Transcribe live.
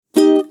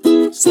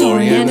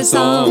Story and a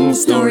song,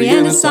 story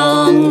and a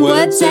song,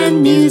 words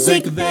and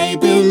music they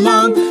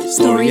belong.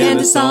 Story and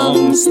a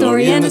song,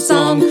 story and a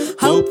song,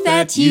 hope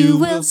that you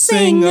will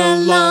sing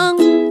along.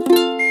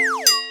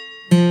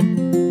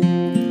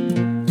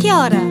 Kia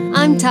ora,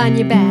 I'm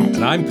Tanya Batt.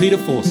 And I'm Peter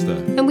Forster.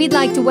 And we'd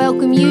like to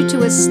welcome you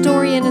to A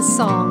Story and a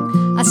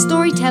Song, a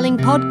storytelling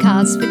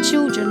podcast for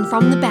children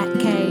from the Bat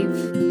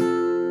Cave.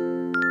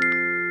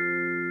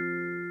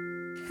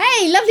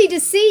 Hey, lovely to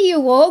see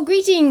you all.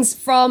 Greetings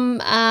from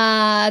Te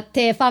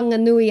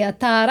Whanganui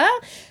Tara.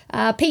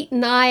 Pete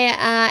and I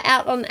are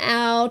out on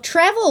our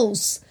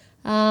travels,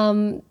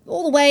 all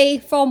the way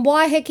from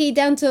Waiheke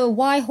down to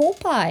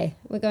Waihopai.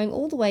 We're going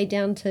all the way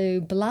down to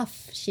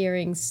Bluff,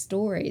 sharing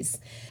stories.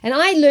 And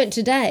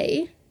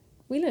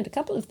we learned a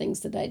couple of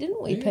things today,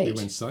 didn't we, Pete? We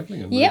went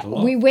cycling and learned a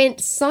lot. We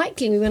went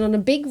cycling. We went on a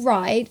big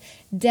ride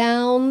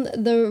down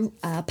the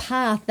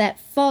path that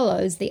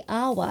follows the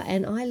Awa,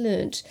 and I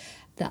learnt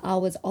the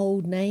Awa's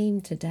old name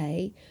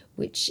today,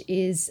 which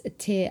is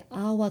Te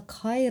Awa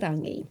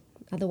Kairangi,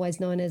 otherwise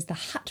known as the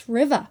Hutt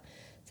River.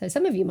 So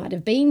some of you might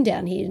have been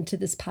down here into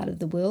this part of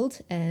the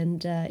world,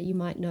 and you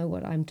might know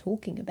what I'm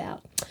talking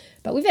about.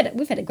 But we've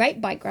had a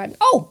great bike ride.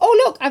 Oh,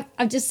 look!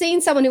 I've just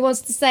seen someone who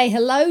wants to say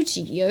hello to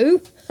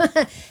you.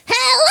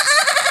 Hello!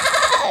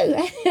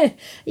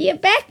 You're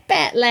back,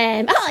 Batt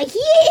Lamb. Oh,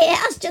 yeah,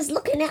 I was just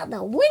looking out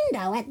the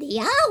window at the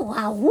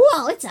awa.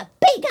 Whoa, it's a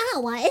big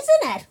awa,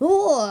 isn't it?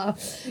 Oh,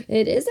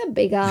 it is a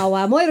big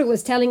awa. Moira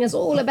was telling us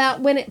all about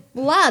when it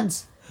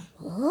floods.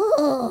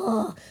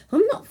 Oh,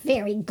 I'm not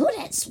very good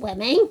at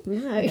swimming.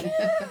 No.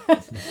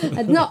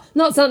 It's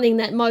not something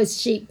that most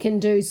sheep can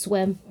do,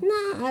 swim.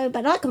 No,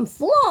 but I can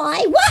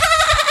fly. Wow!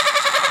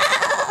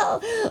 Oh,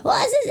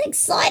 this is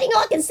exciting.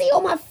 I can see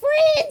all my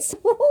friends.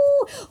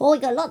 Oh, we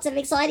got lots of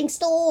exciting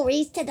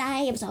stories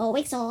today. I'm so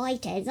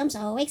excited.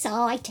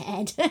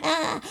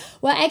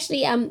 Well,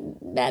 actually,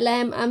 Batt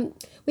Lamb,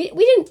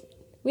 we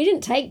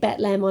didn't take Batt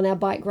Lamb on our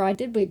bike ride,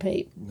 did we,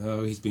 Pete?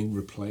 No, he's been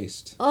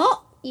replaced.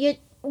 Oh,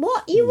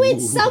 what? You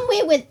went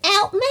somewhere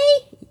without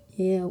me?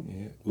 Yeah,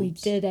 we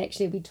did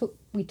actually.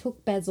 We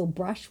took Basil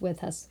Brush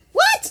with us.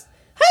 What?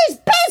 Who's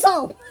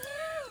Basil?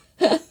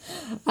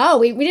 Oh,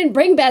 we didn't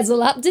bring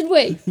Basil up, did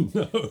we?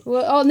 No.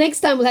 Well, next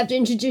time we'll have to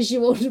introduce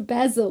you all to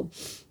Basil.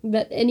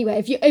 But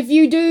anyway, if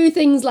you do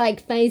things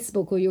like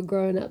Facebook or your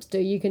grown-ups do,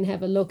 you can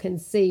have a look and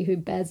see who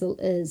Basil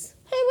is.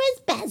 Who is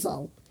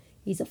Basil?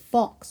 He's a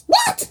fox.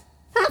 What?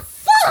 A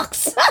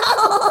fox?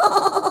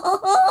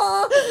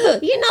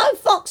 You know,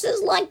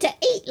 foxes like to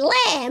eat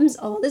lambs.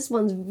 Oh, this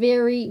one's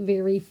very,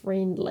 very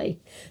friendly.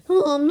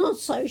 Oh, I'm not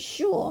so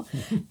sure.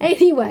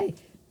 Anyway,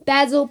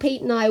 Basil,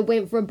 Pete and I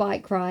went for a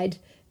bike ride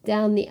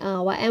down the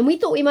Awa, and we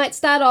thought we might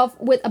start off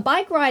with a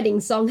bike riding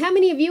song. How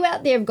many of you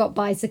out there have got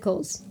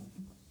bicycles?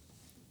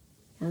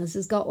 Alice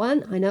has got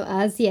one. I know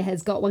Asia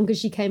has got one because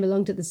she came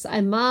along to the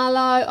side.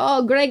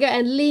 Marlo, Gregor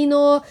and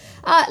Lenore.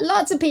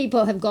 Lots of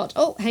people have got.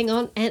 Oh, hang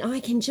on. And I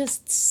can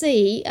just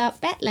see.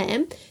 Batt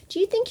Lamb, do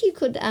you think you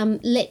could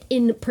let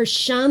in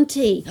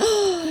Prashanti?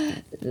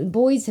 The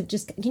boys have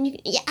just. Can you?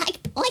 Yeah,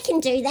 I can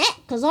do that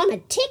because I'm a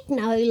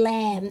techno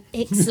lamb.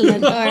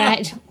 Excellent. All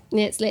right.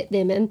 Let's let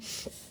them in.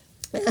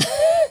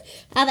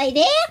 Are they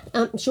there?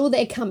 I'm sure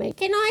they're coming.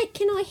 Can I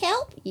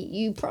help?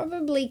 You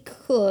probably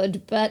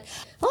could, but...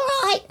 All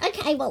right,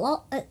 okay,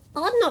 well,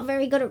 I'm not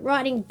very good at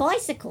riding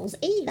bicycles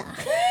either.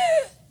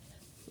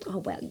 Oh,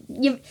 well,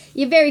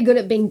 you're very good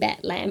at being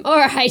Batt Lamb. All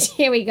right,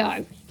 here we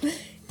go.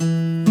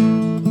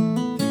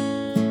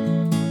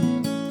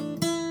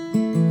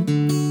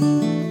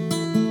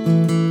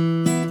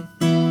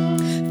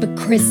 For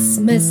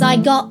Christmas I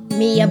got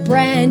me a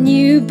brand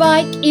new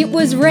bike. It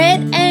was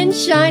red and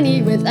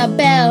shiny with a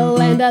bell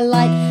and a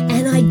light.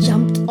 And I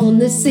jumped on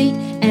the seat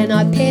and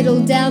I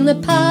pedaled down the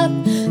path.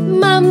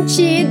 Mum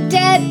cheered,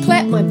 Dad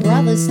clapped, my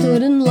brother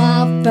stood and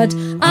laughed. But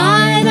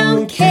I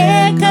don't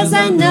care 'cause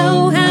I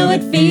know how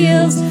it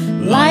feels.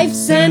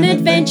 Life's an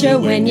adventure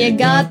when you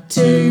got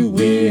two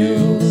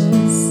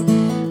wheels.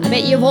 I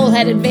bet you've all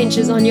had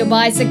adventures on your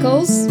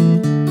bicycles.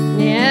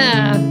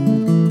 Yeah,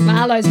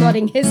 Marlo's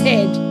nodding his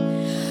head.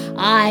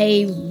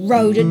 I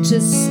rode it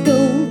to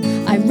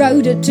school, I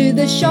rode it to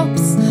the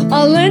shops.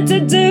 I learnt to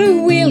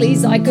do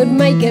wheelies, I could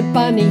make it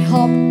bunny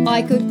hop.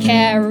 I could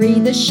carry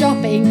the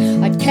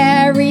shopping, I'd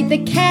carry the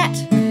cat.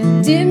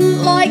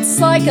 Didn't like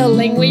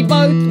cycling, we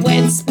both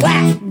went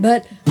splat.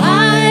 But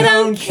I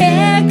don't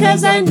care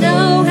 'cause I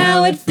know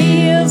how it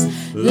feels.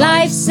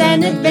 Life's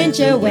an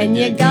adventure when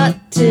you got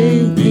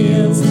two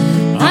wheels.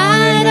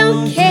 I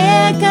don't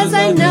care 'cause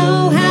I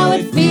know how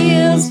it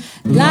feels.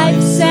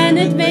 Life's an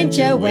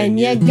adventure when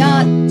you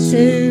got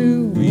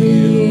two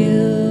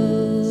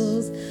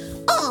wheels.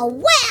 Oh,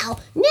 wow!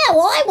 Now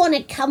I want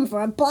to come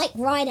for a bike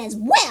ride as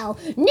well.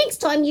 Next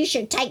time you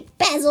should take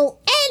Basil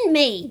and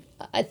me.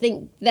 I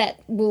think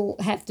that will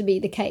have to be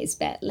the case,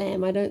 Batt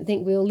Lamb. I don't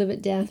think we'll live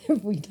it down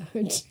if we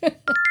don't.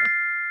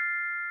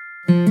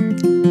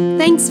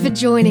 Thanks for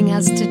joining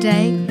us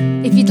today.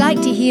 If you'd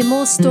like to hear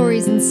more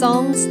stories and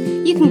songs,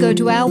 you can go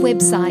to our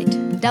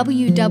website,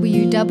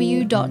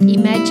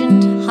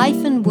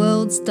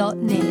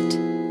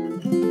 www.imagined-worlds.net.